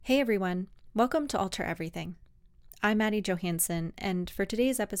Hey everyone, welcome to Alter Everything. I'm Maddie Johansson, and for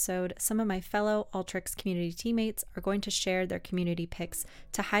today's episode, some of my fellow Alteryx community teammates are going to share their community picks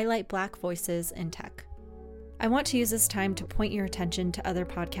to highlight Black voices in tech. I want to use this time to point your attention to other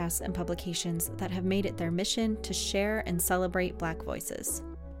podcasts and publications that have made it their mission to share and celebrate Black voices.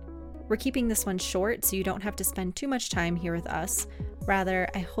 We're keeping this one short so you don't have to spend too much time here with us. Rather,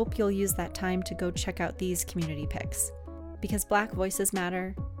 I hope you'll use that time to go check out these community picks. Because Black voices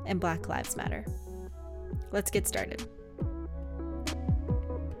matter and Black lives matter. Let's get started.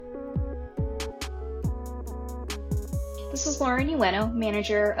 This is Lauren Ueno,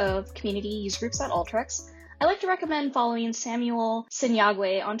 manager of community user groups at Alteryx. I'd like to recommend following Samuel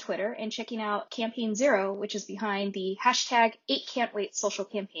Sinyagwe on Twitter and checking out Campaign Zero, which is behind the hashtag 8Can'tWait social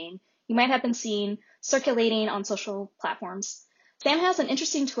campaign you might have been seeing circulating on social platforms. Sam has an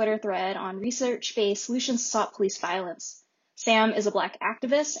interesting Twitter thread on research-based solutions to stop police violence. Sam is a Black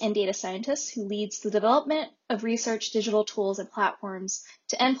activist and data scientist who leads the development of research digital tools and platforms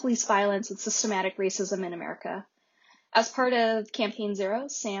to end police violence and systematic racism in America. As part of Campaign Zero,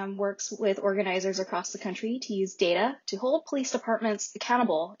 Sam works with organizers across the country to use data to hold police departments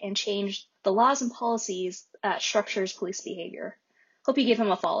accountable and change the laws and policies that structures police behavior. Hope you give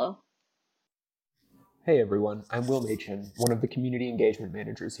him a follow. Hey everyone, I'm Will Machin, one of the community engagement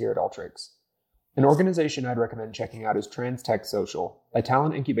managers here at Alteryx. An organization I'd recommend checking out is Trans Tech Social, a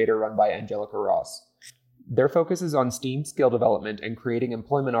talent incubator run by Angelica Ross. Their focus is on STEAM skill development and creating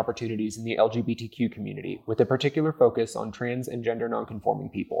employment opportunities in the LGBTQ community, with a particular focus on trans and gender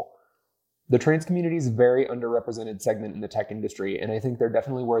nonconforming people. The trans community is a very underrepresented segment in the tech industry, and I think they're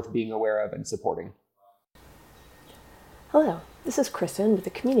definitely worth being aware of and supporting. Hello, this is Kristen with the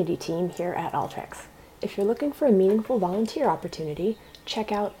community team here at Alteryx. If you're looking for a meaningful volunteer opportunity,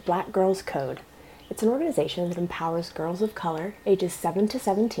 check out Black Girls Code. It's an organization that empowers girls of color, ages 7 to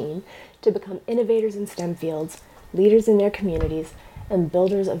 17, to become innovators in STEM fields, leaders in their communities, and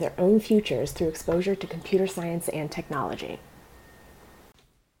builders of their own futures through exposure to computer science and technology.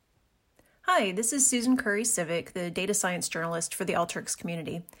 Hi, this is Susan Curry Civic, the data science journalist for the Alteryx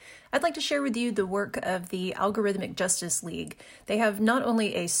community. I'd like to share with you the work of the Algorithmic Justice League. They have not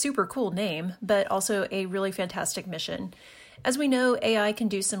only a super cool name, but also a really fantastic mission. As we know, AI can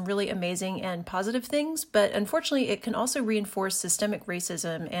do some really amazing and positive things, but unfortunately it can also reinforce systemic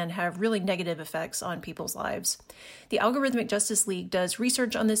racism and have really negative effects on people's lives. The Algorithmic Justice League does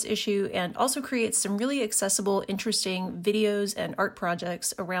research on this issue and also creates some really accessible, interesting videos and art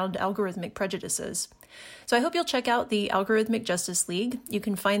projects around algorithmic prejudices. So I hope you'll check out the Algorithmic Justice League. You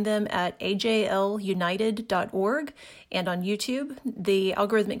can find them at ajlunited.org and on YouTube. The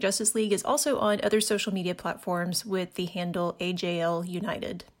Algorithmic Justice League is also on other social media platforms with the handle AJL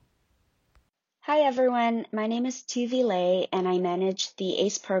United. Hi everyone, my name is Tuvi Lay and I manage the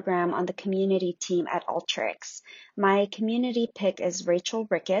ACE program on the community team at Alteryx. My community pick is Rachel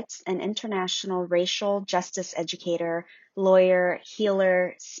Ricketts, an international racial justice educator, lawyer,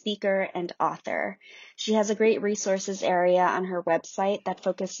 healer, speaker, and author. She has a great resources area on her website that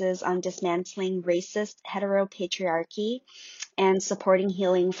focuses on dismantling racist heteropatriarchy and supporting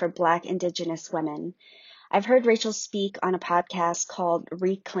healing for Black Indigenous women. I've heard Rachel speak on a podcast called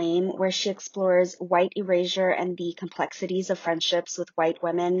Reclaim, where she explores white erasure and the complexities of friendships with white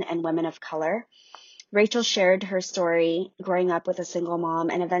women and women of color. Rachel shared her story growing up with a single mom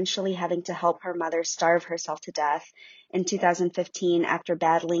and eventually having to help her mother starve herself to death in 2015 after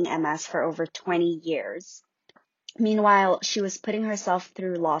battling MS for over 20 years. Meanwhile, she was putting herself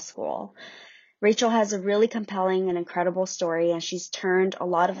through law school. Rachel has a really compelling and incredible story, and she's turned a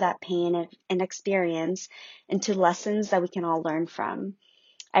lot of that pain and experience into lessons that we can all learn from.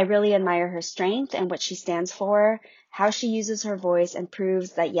 I really admire her strength and what she stands for, how she uses her voice and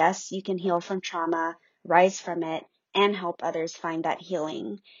proves that yes, you can heal from trauma, rise from it, and help others find that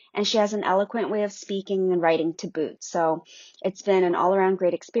healing. And she has an eloquent way of speaking and writing to boot. So it's been an all-around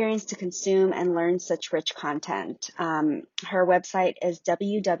great experience to consume and learn such rich content. Her website is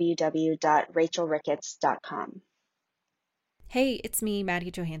www.rachelricketts.com. Hey, it's me,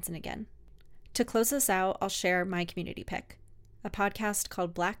 Maddie Johansson again. To close us out, I'll share my community pick, a podcast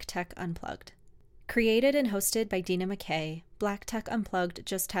called Black Tech Unplugged. Created and hosted by Dina McKay, Black Tech Unplugged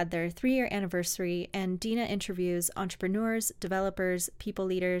just had their 3-year anniversary, and Dina interviews entrepreneurs, developers, people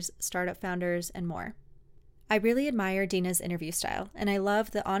leaders, startup founders, and more. I really admire Dina's interview style, and I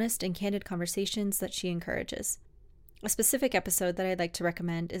love the honest and candid conversations that she encourages. A specific episode that I'd like to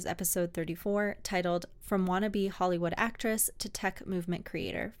recommend is episode 34, titled From Wannabe Hollywood Actress to Tech Movement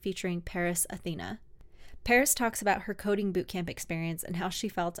Creator, featuring Paris Athena. Paris talks about her coding bootcamp experience and how she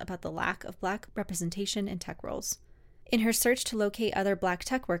felt about the lack of Black representation in tech roles. In her search to locate other Black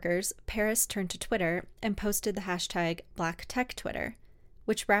tech workers, Paris turned to Twitter and posted the hashtag BlackTechTwitter,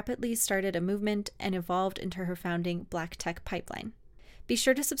 which rapidly started a movement and evolved into her founding Black Tech Pipeline. Be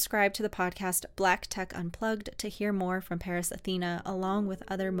sure to subscribe to the podcast Black Tech Unplugged to hear more from Paris Athena, along with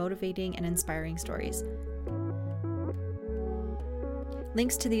other motivating and inspiring stories.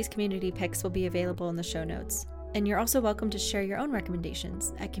 Links to these community picks will be available in the show notes, and you're also welcome to share your own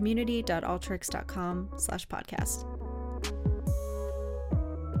recommendations at community.alteryx.com/podcast.